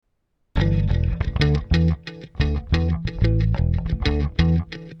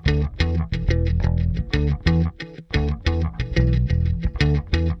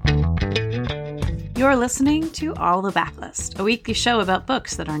You're listening to All the Backlist, a weekly show about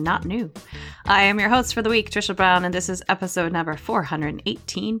books that are not new. I am your host for the week, Trisha Brown, and this is episode number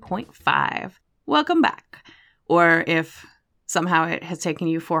 418.5. Welcome back. Or if somehow it has taken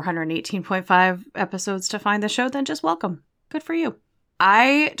you 418.5 episodes to find the show, then just welcome. Good for you.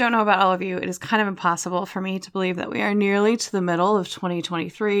 I don't know about all of you. It is kind of impossible for me to believe that we are nearly to the middle of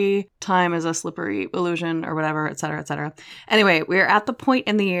 2023. Time is a slippery illusion or whatever, etc., etc. Anyway, we're at the point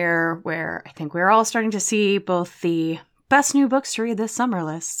in the year where I think we're all starting to see both the best new books to read this summer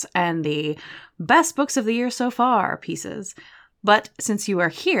lists and the best books of the year so far pieces. But since you are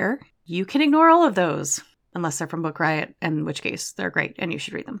here, you can ignore all of those. Unless they're from Book Riot, in which case they're great and you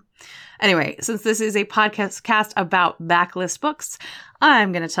should read them. Anyway, since this is a podcast about backlist books,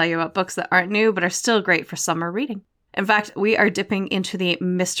 I'm going to tell you about books that aren't new but are still great for summer reading. In fact, we are dipping into the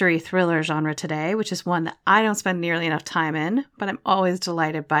mystery thriller genre today, which is one that I don't spend nearly enough time in, but I'm always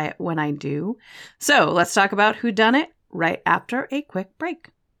delighted by it when I do. So let's talk about whodunit right after a quick break.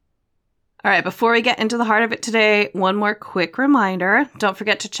 All right, before we get into the heart of it today, one more quick reminder. Don't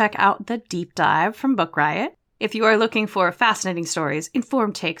forget to check out the Deep Dive from Book Riot. If you are looking for fascinating stories,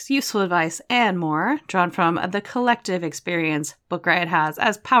 informed takes, useful advice, and more, drawn from the collective experience Book Riot has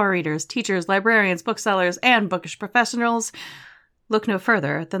as power readers, teachers, librarians, booksellers, and bookish professionals, look no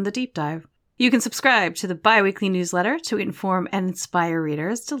further than the Deep Dive. You can subscribe to the bi-weekly newsletter to inform and inspire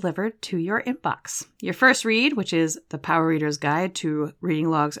readers delivered to your inbox. Your first read, which is the Power Reader's Guide to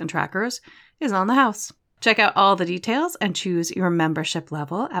Reading Logs and Trackers, is on the house. Check out all the details and choose your membership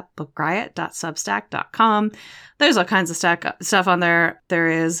level at bookriot.substack.com. There's all kinds of stuff on there. There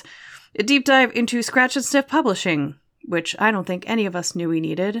is a deep dive into scratch and sniff publishing, which I don't think any of us knew we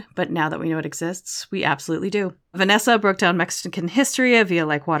needed, but now that we know it exists, we absolutely do. Vanessa broke down Mexican history via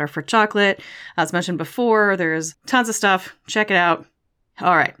Like Water for Chocolate. As mentioned before, there's tons of stuff. Check it out.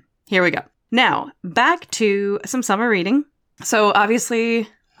 All right, here we go. Now, back to some summer reading. So obviously,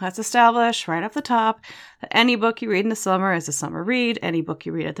 let's establish right off the top that any book you read in the summer is a summer read. Any book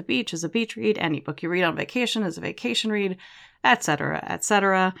you read at the beach is a beach read. Any book you read on vacation is a vacation read, etc.,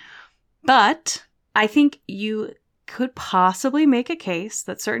 etc. But I think you could possibly make a case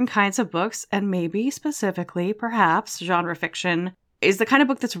that certain kinds of books, and maybe specifically, perhaps, genre fiction, is the kind of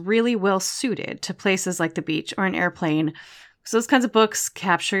book that's really well suited to places like the beach or an airplane. So those kinds of books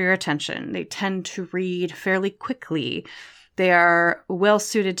capture your attention. They tend to read fairly quickly. They are well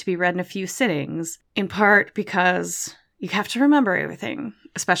suited to be read in a few sittings, in part because you have to remember everything,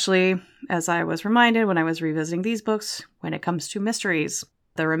 especially as I was reminded when I was revisiting these books when it comes to mysteries.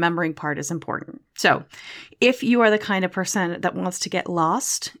 The remembering part is important. So, if you are the kind of person that wants to get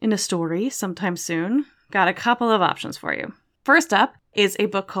lost in a story sometime soon, got a couple of options for you. First up is a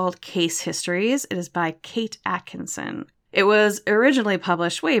book called Case Histories. It is by Kate Atkinson. It was originally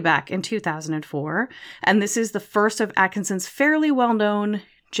published way back in 2004, and this is the first of Atkinson's fairly well-known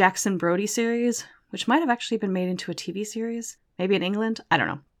Jackson Brodie series, which might have actually been made into a TV series, maybe in England. I don't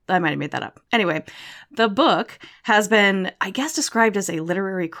know. I might have made that up. Anyway, the book has been, I guess, described as a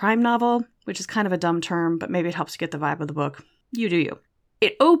literary crime novel, which is kind of a dumb term, but maybe it helps you get the vibe of the book. You do you.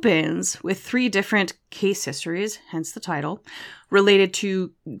 It opens with 3 different case histories, hence the title, related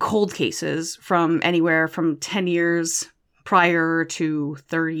to cold cases from anywhere from 10 years prior to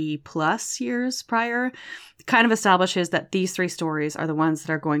 30 plus years prior. It kind of establishes that these 3 stories are the ones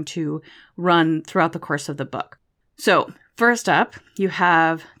that are going to run throughout the course of the book. So, first up, you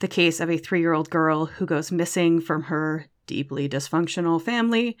have the case of a 3-year-old girl who goes missing from her deeply dysfunctional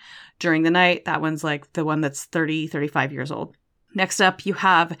family during the night. That one's like the one that's 35 years old. Next up, you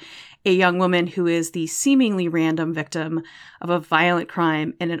have a young woman who is the seemingly random victim of a violent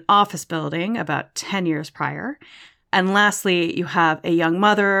crime in an office building about 10 years prior. And lastly, you have a young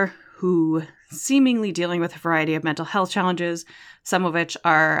mother who seemingly dealing with a variety of mental health challenges, some of which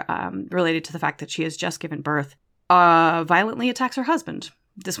are related to the fact that she has just given birth. Violently attacks her husband.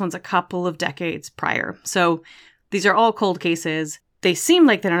 This one's a couple of decades prior. So these are all cold cases. They seem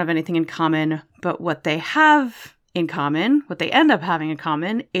like they don't have anything in common, but what they have in common, what they end up having in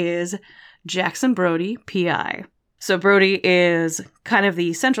common, is Jackson Brodie, PI. So Brodie is kind of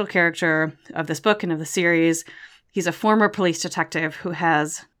the central character of this book and of the series. He's a former police detective who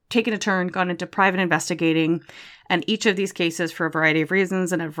has taken a turn, gone into private investigating, and each of these cases, for a variety of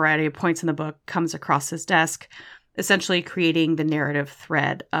reasons and at a variety of points in the book, comes across his desk, essentially creating the narrative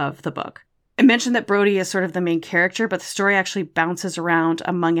thread of the book. I mentioned that Brodie is sort of the main character, but the story actually bounces around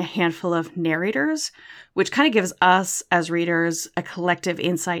among a handful of narrators, which kind of gives us, as readers, a collective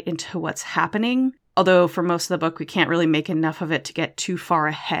insight into what's happening. Although for most of the book, we can't really make enough of it to get too far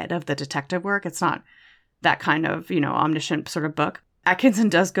ahead of the detective work. It's not that kind of, omniscient sort of book. Atkinson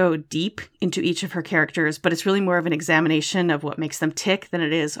does go deep into each of her characters, but it's really more of an examination of what makes them tick than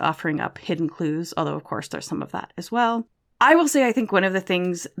it is offering up hidden clues, although of course there's some of that as well. I will say I think one of the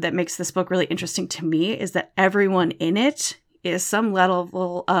things that makes this book really interesting to me is that everyone in it is some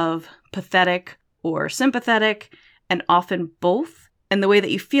level of pathetic or sympathetic, and often both, and the way that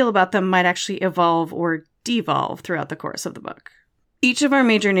you feel about them might actually evolve or devolve throughout the course of the book. Each of our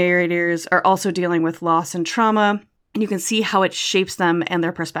major narrators are also dealing with loss and trauma, and you can see how it shapes them and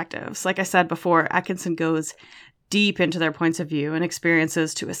their perspectives. Like I said before, Atkinson goes deep into their points of view and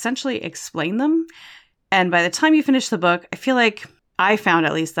experiences to essentially explain them. And by the time you finish the book, I feel like I found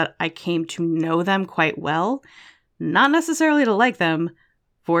at least that I came to know them quite well. Not necessarily to like them,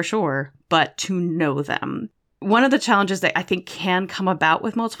 for sure, but to know them. One of the challenges that I think can come about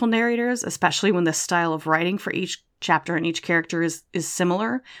with multiple narrators, especially when the style of writing for each chapter and each character is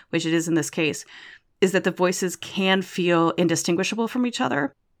similar, which it is in this case, is that the voices can feel indistinguishable from each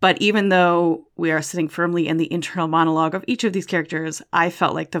other. But even though we are sitting firmly in the internal monologue of each of these characters, I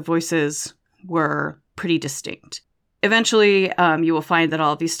felt like the voices were pretty distinct. Eventually, you will find that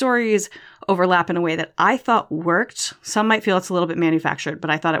all of these stories overlap in a way that I thought worked. Some might feel it's a little bit manufactured,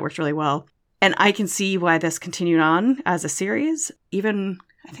 but I thought it worked really well. And I can see why this continued on as a series. Even,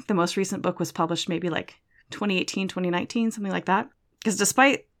 I think the most recent book was published maybe like 2018, 2019, something like that. Because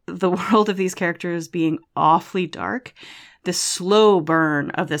despite the world of these characters being awfully dark, the slow burn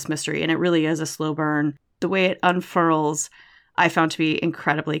of this mystery, and it really is a slow burn, the way it unfurls, I found to be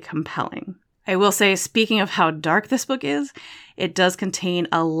incredibly compelling. I will say, speaking of how dark this book is, it does contain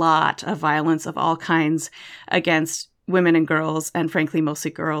a lot of violence of all kinds against women and girls, and frankly,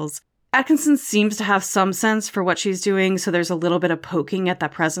 mostly girls. Atkinson seems to have some sense for what she's doing, so there's a little bit of poking at the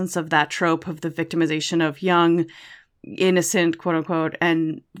presence of that trope of the victimization of young, innocent, quote-unquote,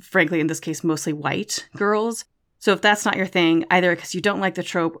 and frankly, in this case, mostly white girls. So if that's not your thing, either because you don't like the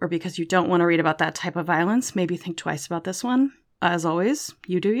trope or because you don't want to read about that type of violence, maybe think twice about this one. As always,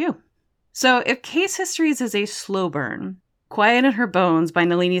 you do you. So if Case Histories is a slow burn, Quiet in Her Bones by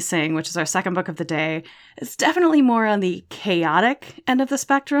Nalini Singh, which is our second book of the day, is definitely more on the chaotic end of the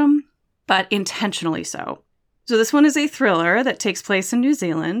spectrum, but intentionally so. So this one is a thriller that takes place in New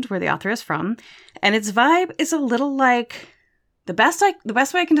Zealand, where the author is from, and its vibe is a little like, the best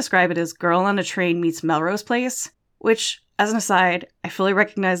way I can describe it is Girl on a Train meets Melrose Place, which, as an aside, I fully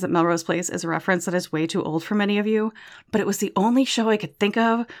recognize that Melrose Place is a reference that is way too old for many of you, but it was the only show I could think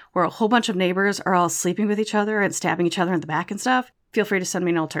of where a whole bunch of neighbors are all sleeping with each other and stabbing each other in the back and stuff. Feel free to send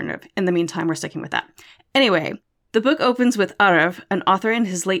me an alternative. In the meantime, we're sticking with that. Anyway, the book opens with Arav, an author in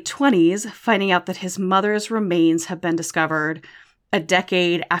his late 20s, finding out that his mother's remains have been discovered a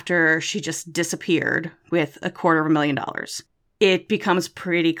decade after she just disappeared with $250,000. It becomes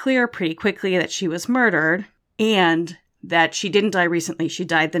pretty clear pretty quickly that she was murdered, and that she didn't die recently. She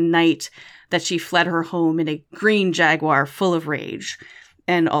died the night that she fled her home in a green Jaguar full of rage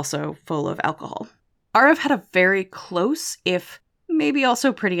and also full of alcohol. Arav had a very close, if maybe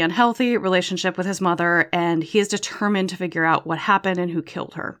also pretty unhealthy, relationship with his mother, and he is determined to figure out what happened and who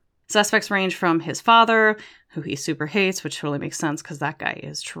killed her. Suspects range from his father, who he super hates, which totally makes sense because that guy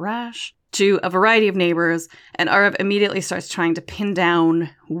is trash, to a variety of neighbors, and Arav immediately starts trying to pin down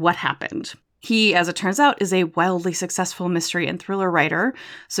what happened. He, as it turns out, is a wildly successful mystery and thriller writer,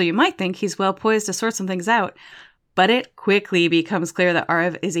 so you might think he's well poised to sort some things out. But it quickly becomes clear that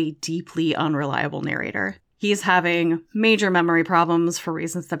Arav is a deeply unreliable narrator. He's having major memory problems for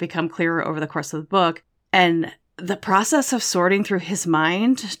reasons that become clearer over the course of the book, and the process of sorting through his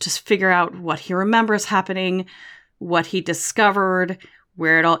mind to figure out what he remembers happening, what he discovered,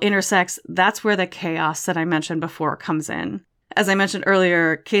 where it all intersects, that's where the chaos that I mentioned before comes in. As I mentioned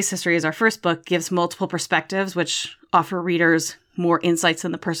earlier, Case History is our first book, gives multiple perspectives, which offer readers more insights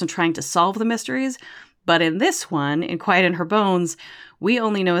than the person trying to solve the mysteries. But in this one, in Quiet in Her Bones, we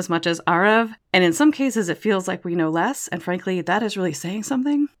only know as much as Arav, and in some cases it feels like we know less, and frankly, that is really saying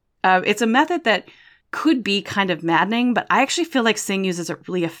something. It's a method that could be kind of maddening, but I actually feel like Singh uses it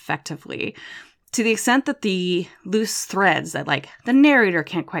really effectively. To the extent that the loose threads that, like, the narrator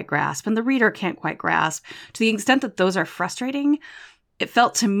can't quite grasp and the reader can't quite grasp, to the extent that those are frustrating, it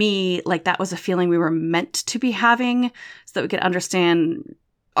felt to me like that was a feeling we were meant to be having so that we could understand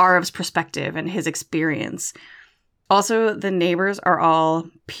Arav's perspective and his experience. Also, the neighbors are all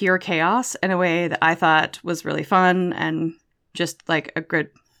pure chaos in a way that I thought was really fun and just like a good,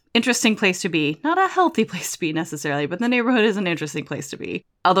 interesting place to be. Not a healthy place to be necessarily, but the neighborhood is an interesting place to be.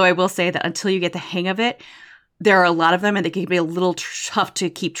 Although I will say that until you get the hang of it, there are a lot of them and they can be a little tough to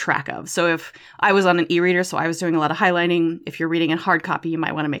keep track of. So if I was on an e-reader, so I was doing a lot of highlighting, if you're reading in hard copy, you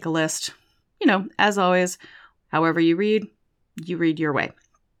might want to make a list. You know, as always, however you read, you read your way.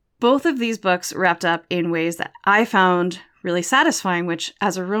 Both of these books wrapped up in ways that I found really satisfying, which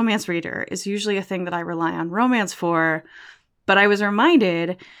as a romance reader is usually a thing that I rely on romance for. But I was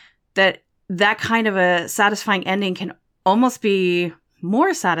reminded that that kind of a satisfying ending can almost be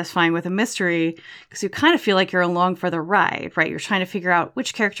more satisfying with a mystery because you kind of feel like you're along for the ride, right? You're trying to figure out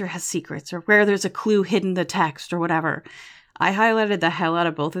which character has secrets or where there's a clue hidden in the text or whatever. I highlighted the hell out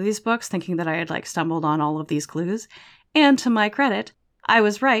of both of these books thinking that I had stumbled on all of these clues. And to my credit, I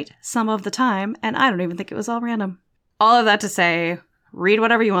was right some of the time, and I don't even think it was all random. All of that to say, read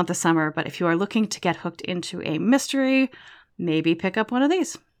whatever you want this summer, but if you are looking to get hooked into a mystery, maybe pick up one of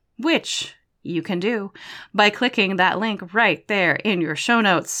these, which you can do by clicking that link right there in your show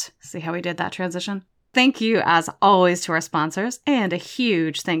notes. See how we did that transition? Thank you, as always, to our sponsors, and a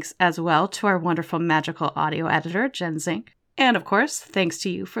huge thanks as well to our wonderful magical audio editor, Jen Zink. And of course, thanks to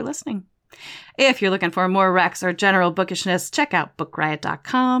you for listening. If you're looking for more recs or general bookishness, check out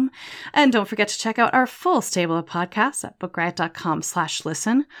bookriot.com. And don't forget to check out our full stable of podcasts at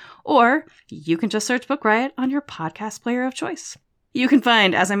bookriot.com/listen, or you can just search Book Riot on your podcast player of choice. You can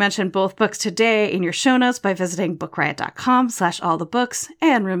find, as I mentioned, both books today in your show notes by visiting bookriot.com/allthebooks.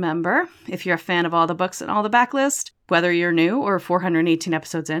 And remember, if you're a fan of all the books and all the backlist, whether you're new or 418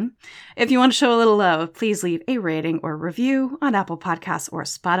 episodes in, if you want to show a little love, please leave a rating or review on Apple Podcasts or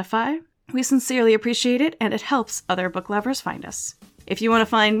Spotify. We sincerely appreciate it, and it helps other book lovers find us. If you want to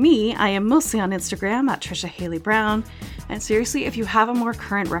find me, I am mostly on Instagram at Trisha Haley Brown. And seriously, if you have a more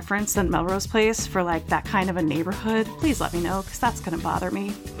current reference than Melrose Place for that kind of a neighborhood, please let me know, because that's going to bother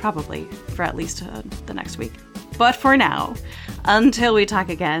me, probably, for at least the next week. But for now, until we talk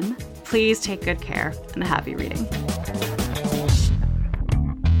again, please take good care and happy reading.